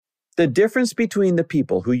The difference between the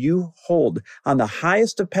people who you hold on the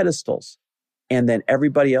highest of pedestals and then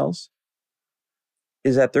everybody else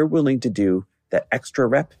is that they're willing to do that extra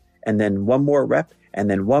rep and then one more rep and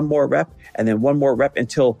then one more rep and then one more rep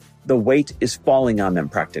until the weight is falling on them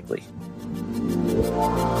practically.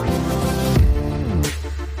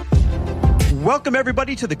 Welcome,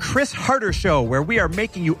 everybody, to the Chris Harder Show, where we are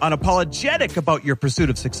making you unapologetic about your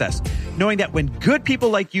pursuit of success, knowing that when good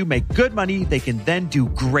people like you make good money, they can then do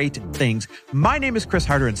great things. My name is Chris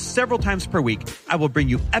Harder, and several times per week, I will bring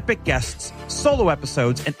you epic guests, solo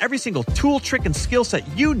episodes, and every single tool, trick, and skill set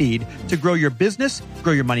you need to grow your business,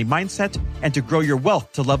 grow your money mindset, and to grow your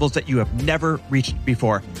wealth to levels that you have never reached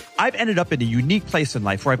before. I've ended up in a unique place in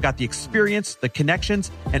life where I've got the experience, the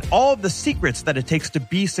connections, and all of the secrets that it takes to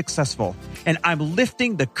be successful. And I'm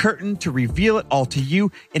lifting the curtain to reveal it all to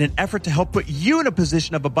you in an effort to help put you in a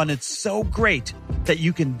position of abundance so great that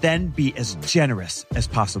you can then be as generous as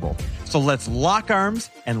possible. So let's lock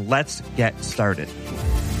arms and let's get started.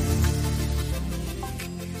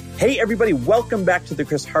 Hey, everybody, welcome back to the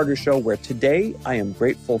Chris Harder Show, where today I am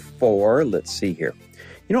grateful for, let's see here.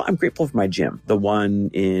 I'm grateful for my gym, the one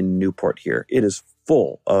in Newport here. It is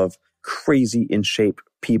full of crazy in shape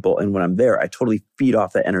people. And when I'm there, I totally feed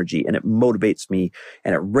off that energy and it motivates me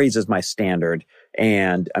and it raises my standard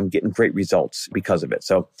and I'm getting great results because of it.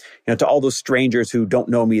 So, to all those strangers who don't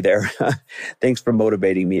know me there, thanks for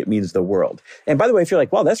motivating me. It means the world. And by the way, if you're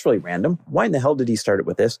like, well, that's really random. Why in the hell did he start it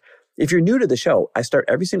with this? If you're new to the show, I start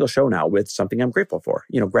every single show now with something I'm grateful for.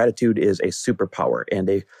 Gratitude is a superpower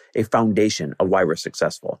and a foundation of why we're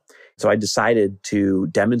successful. So I decided to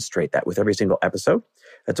demonstrate that with every single episode.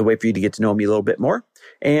 That's a way for you to get to know me a little bit more.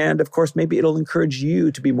 And of course, maybe it'll encourage you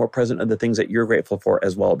to be more present of the things that you're grateful for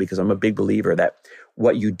as well, because I'm a big believer that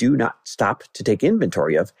what you do not stop to take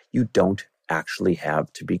inventory of, you don't actually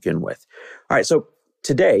have to begin with. All right. So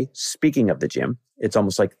today, speaking of the gym, it's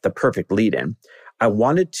almost like the perfect lead in. I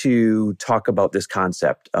wanted to talk about this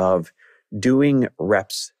concept of doing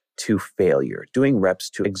reps to failure, doing reps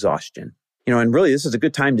to exhaustion. And really this is a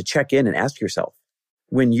good time to check in and ask yourself,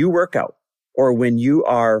 when you work out or when you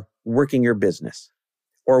are working your business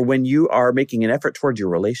or when you are making an effort towards your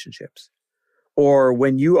relationships or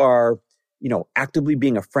when you are, actively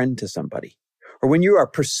being a friend to somebody or when you are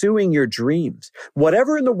pursuing your dreams,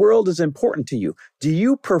 whatever in the world is important to you, do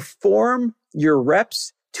you perform your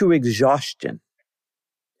reps to exhaustion?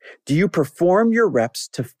 Do you perform your reps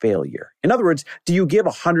to failure? In other words, do you give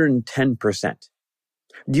 110%?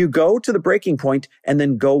 Do you go to the breaking point and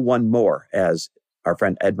then go one more, as our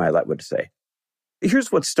friend Ed Milet would say?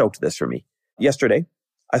 Here's what stoked this for me. Yesterday,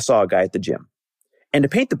 I saw a guy at the gym. And to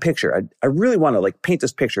paint the picture, I really want to paint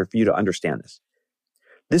this picture for you to understand this.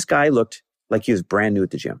 This guy looked like he was brand new at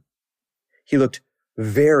the gym. He looked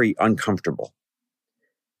very uncomfortable.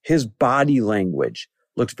 His body language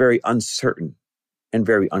looked very uncertain and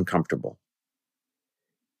very uncomfortable.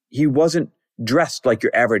 He wasn't dressed like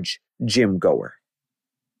your average gym goer.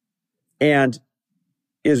 And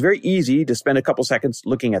it was very easy to spend a couple seconds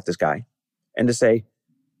looking at this guy and to say,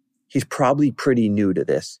 he's probably pretty new to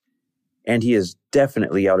this. And he is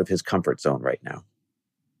definitely out of his comfort zone right now.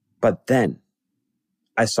 But then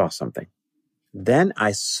I saw something. Then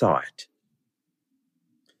I saw it.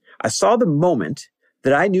 I saw the moment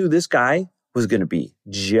that I knew this guy was going to be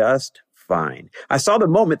just fine. I saw the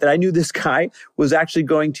moment that I knew this guy was actually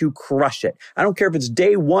going to crush it. I don't care if it's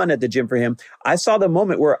day one at the gym for him. I saw the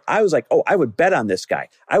moment where I was like, oh, I would bet on this guy.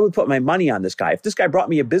 I would put my money on this guy. If this guy brought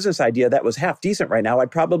me a business idea that was half decent right now, I'd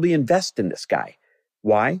probably invest in this guy.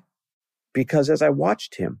 Why? Because as I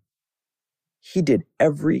watched him, he did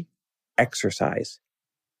every exercise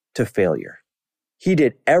to failure. He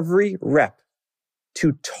did every rep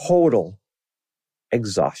to total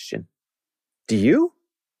exhaustion. Do you?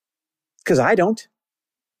 Because I don't.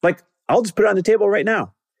 I'll just put it on the table right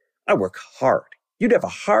now. I work hard. You'd have a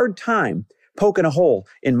hard time poking a hole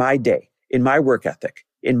in my day, in my work ethic,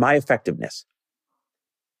 in my effectiveness.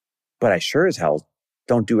 But I sure as hell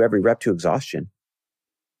don't do every rep to exhaustion.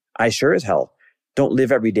 I sure as hell don't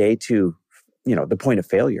live every day to, the point of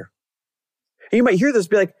failure. And you might hear this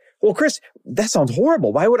and be like, well, Chris, that sounds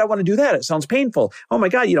horrible. Why would I want to do that? It sounds painful. Oh my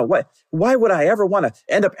God, why would I ever want to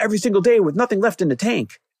end up every single day with nothing left in the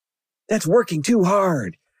tank? That's working too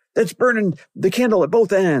hard. That's burning the candle at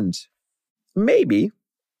both ends. Maybe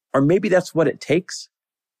that's what it takes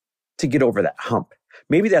to get over that hump.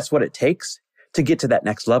 Maybe that's what it takes to get to that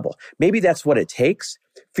next level. Maybe that's what it takes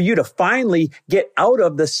for you to finally get out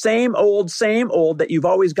of the same old that you've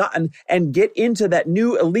always gotten and get into that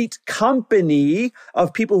new elite company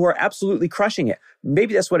of people who are absolutely crushing it.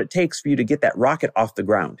 Maybe that's what it takes for you to get that rocket off the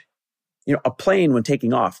ground. A plane when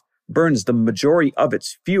taking off burns the majority of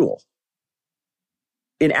its fuel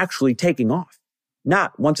in actually taking off,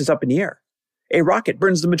 not once it's up in the air. A rocket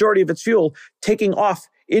burns the majority of its fuel taking off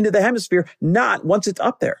into the hemisphere, not once it's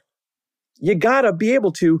up there. You gotta be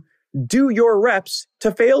able to do your reps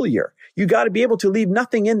to failure. You gotta be able to leave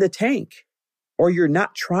nothing in the tank, or you're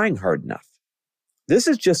not trying hard enough. This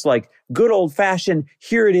is just like good old fashioned,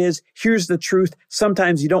 here it is, here's the truth.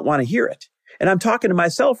 Sometimes you don't want to hear it. And I'm talking to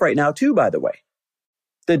myself right now too, by the way.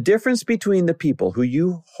 The difference between the people who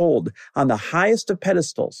you hold on the highest of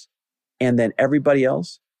pedestals and then everybody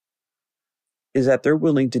else is that they're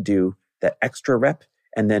willing to do that extra rep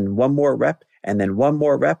and then one more rep and then one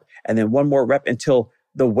more rep and then one more rep until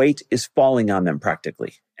the weight is falling on them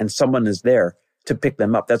practically and someone is there to pick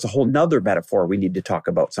them up. That's a whole nother metaphor we need to talk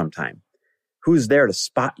about sometime. Who's there to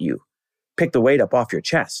spot you, pick the weight up off your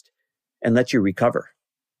chest and let you recover?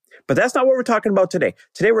 But that's not what we're talking about today.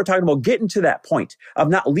 Today, we're talking about getting to that point of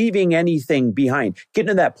not leaving anything behind, getting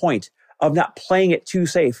to that point of not playing it too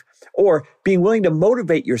safe, or being willing to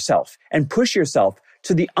motivate yourself and push yourself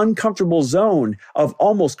to the uncomfortable zone of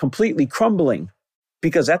almost completely crumbling,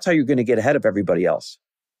 because that's how you're going to get ahead of everybody else.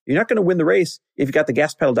 You're not going to win the race if you got the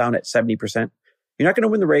gas pedal down at 70%. You're not going to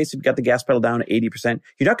win the race if you got the gas pedal down at 80%.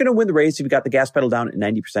 You're not going to win the race if you got the gas pedal down at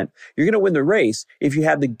 90%. You're going to win the race if you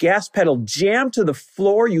have the gas pedal jammed to the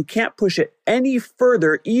floor. You can't push it any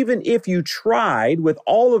further, even if you tried with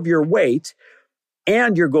all of your weight,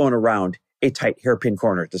 and you're going around a tight hairpin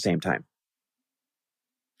corner at the same time.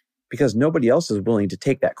 Because nobody else is willing to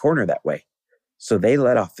take that corner that way. So they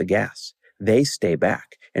let off the gas. They stay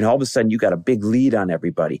back. And all of a sudden, you got a big lead on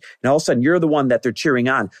everybody. And all of a sudden, you're the one that they're cheering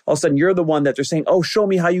on. All of a sudden, you're the one that they're saying, oh, show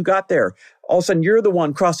me how you got there. All of a sudden, you're the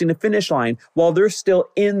one crossing the finish line while they're still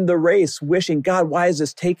in the race, wishing, God, why is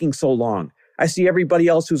this taking so long? I see everybody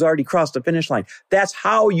else who's already crossed the finish line. That's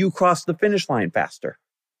how you cross the finish line faster.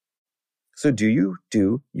 So do you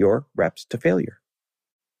do your reps to failure?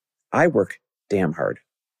 I work damn hard.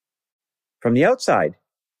 From the outside,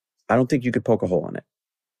 I don't think you could poke a hole in it.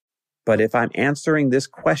 But if I'm answering this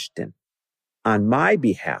question on my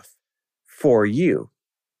behalf for you,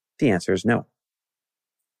 the answer is no.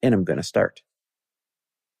 And I'm going to start.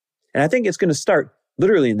 And I think it's going to start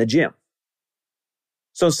literally in the gym.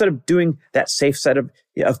 So instead of doing that safe set of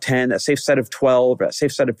 10, that safe set of 12, that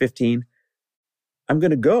safe set of 15, I'm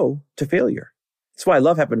going to go to failure. That's why I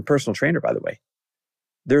love having a personal trainer, by the way.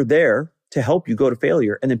 They're there to help you go to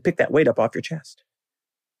failure and then pick that weight up off your chest.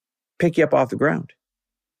 Pick you up off the ground.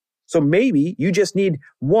 So maybe you just need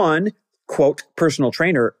one, quote, personal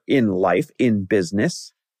trainer in life, in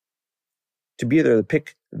business, to be there to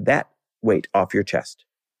pick that weight off your chest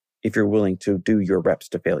if you're willing to do your reps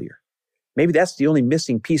to failure. Maybe that's the only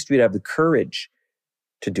missing piece for you to have the courage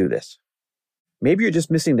to do this. Maybe you're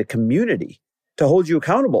just missing the community to hold you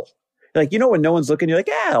accountable. Like, when no one's looking, you're like,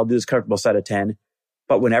 I'll do this comfortable set of 10.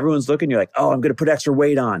 But when everyone's looking, you're like, I'm going to put extra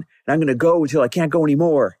weight on and I'm going to go until I can't go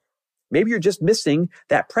anymore. Maybe you're just missing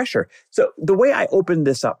that pressure. So the way I opened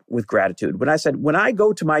this up with gratitude, when I said, when I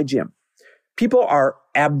go to my gym, people are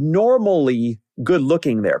abnormally good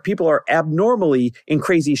looking there. People are abnormally in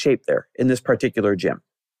crazy shape there in this particular gym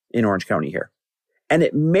in Orange County here. And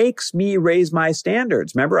it makes me raise my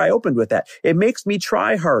standards. Remember, I opened with that. It makes me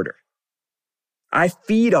try harder. I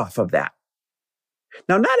feed off of that.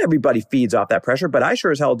 Now, not everybody feeds off that pressure, but I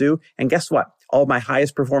sure as hell do. And guess what? All my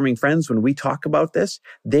highest performing friends, when we talk about this,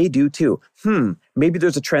 they do too. Maybe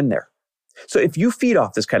there's a trend there. So if you feed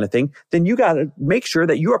off this kind of thing, then you got to make sure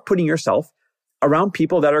that you are putting yourself around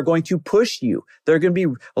people that are going to push you. They're going to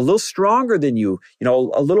be a little stronger than you, a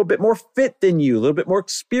little bit more fit than you, a little bit more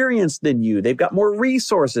experienced than you. They've got more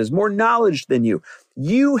resources, more knowledge than you.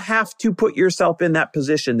 You have to put yourself in that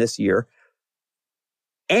position this year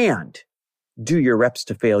and do your reps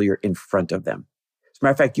to failure in front of them. As a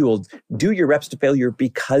matter of fact, you will do your reps to failure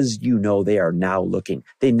because you know they are now looking.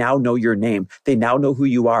 They now know your name. They now know who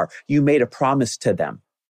you are. You made a promise to them.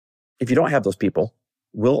 If you don't have those people,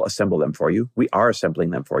 we'll assemble them for you. We are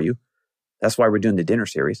assembling them for you. That's why we're doing the dinner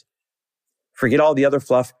series. Forget all the other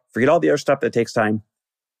fluff. Forget all the other stuff that takes time.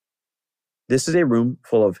 This is a room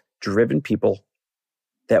full of driven people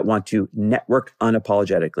that want to network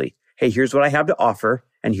unapologetically. Hey, here's what I have to offer,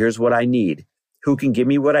 and here's what I need. Who can give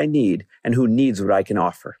me what I need, and who needs what I can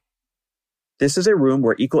offer? This is a room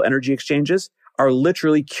where equal energy exchanges are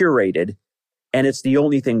literally curated, and it's the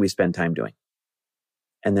only thing we spend time doing.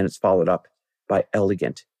 And then it's followed up by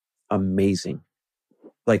elegant, amazing,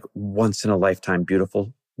 like once-in-a-lifetime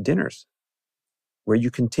beautiful dinners where you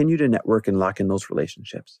continue to network and lock in those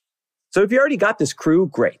relationships. So if you already got this crew,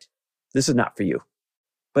 great. This is not for you.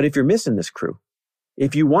 But if you're missing this crew,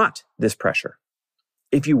 if you want this pressure,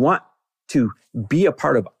 if you want to be a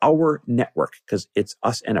part of our network, because it's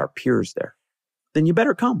us and our peers there, then you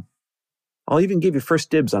better come. I'll even give you first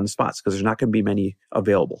dibs on the spots because there's not going to be many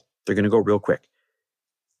available. They're going to go real quick.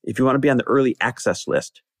 If you want to be on the early access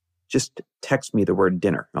list, just text me the word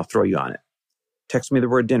dinner. I'll throw you on it. Text me the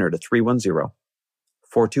word dinner to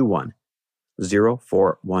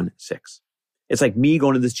 310-421-0416. It's like me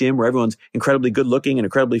going to this gym where everyone's incredibly good looking and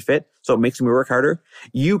incredibly fit, so it makes me work harder.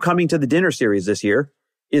 You coming to the dinner series this year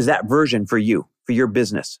is that version for you, for your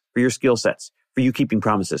business, for your skill sets, for you keeping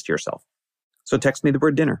promises to yourself. So text me the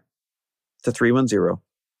word dinner to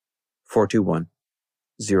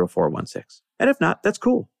 310-421-0416. And if not, that's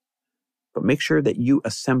cool. But make sure that you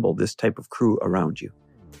assemble this type of crew around you.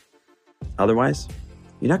 Otherwise,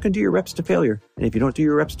 you're not going to do your reps to failure. And if you don't do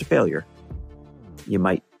your reps to failure, you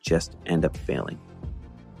might just end up failing.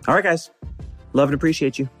 All right, guys. Love and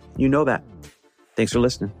appreciate you. You know that. Thanks for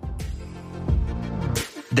listening.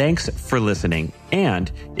 Thanks for listening. And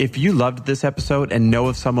if you loved this episode and know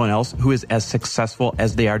of someone else who is as successful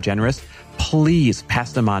as they are generous, please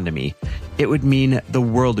pass them on to me. It would mean the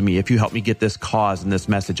world to me if you help me get this cause and this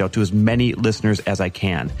message out to as many listeners as I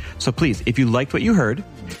can. So please, if you liked what you heard,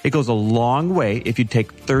 it goes a long way if you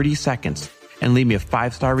take 30 seconds and leave me a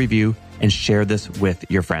 5-star review and share this with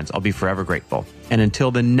your friends. I'll be forever grateful. And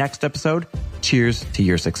until the next episode, cheers to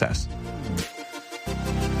your success.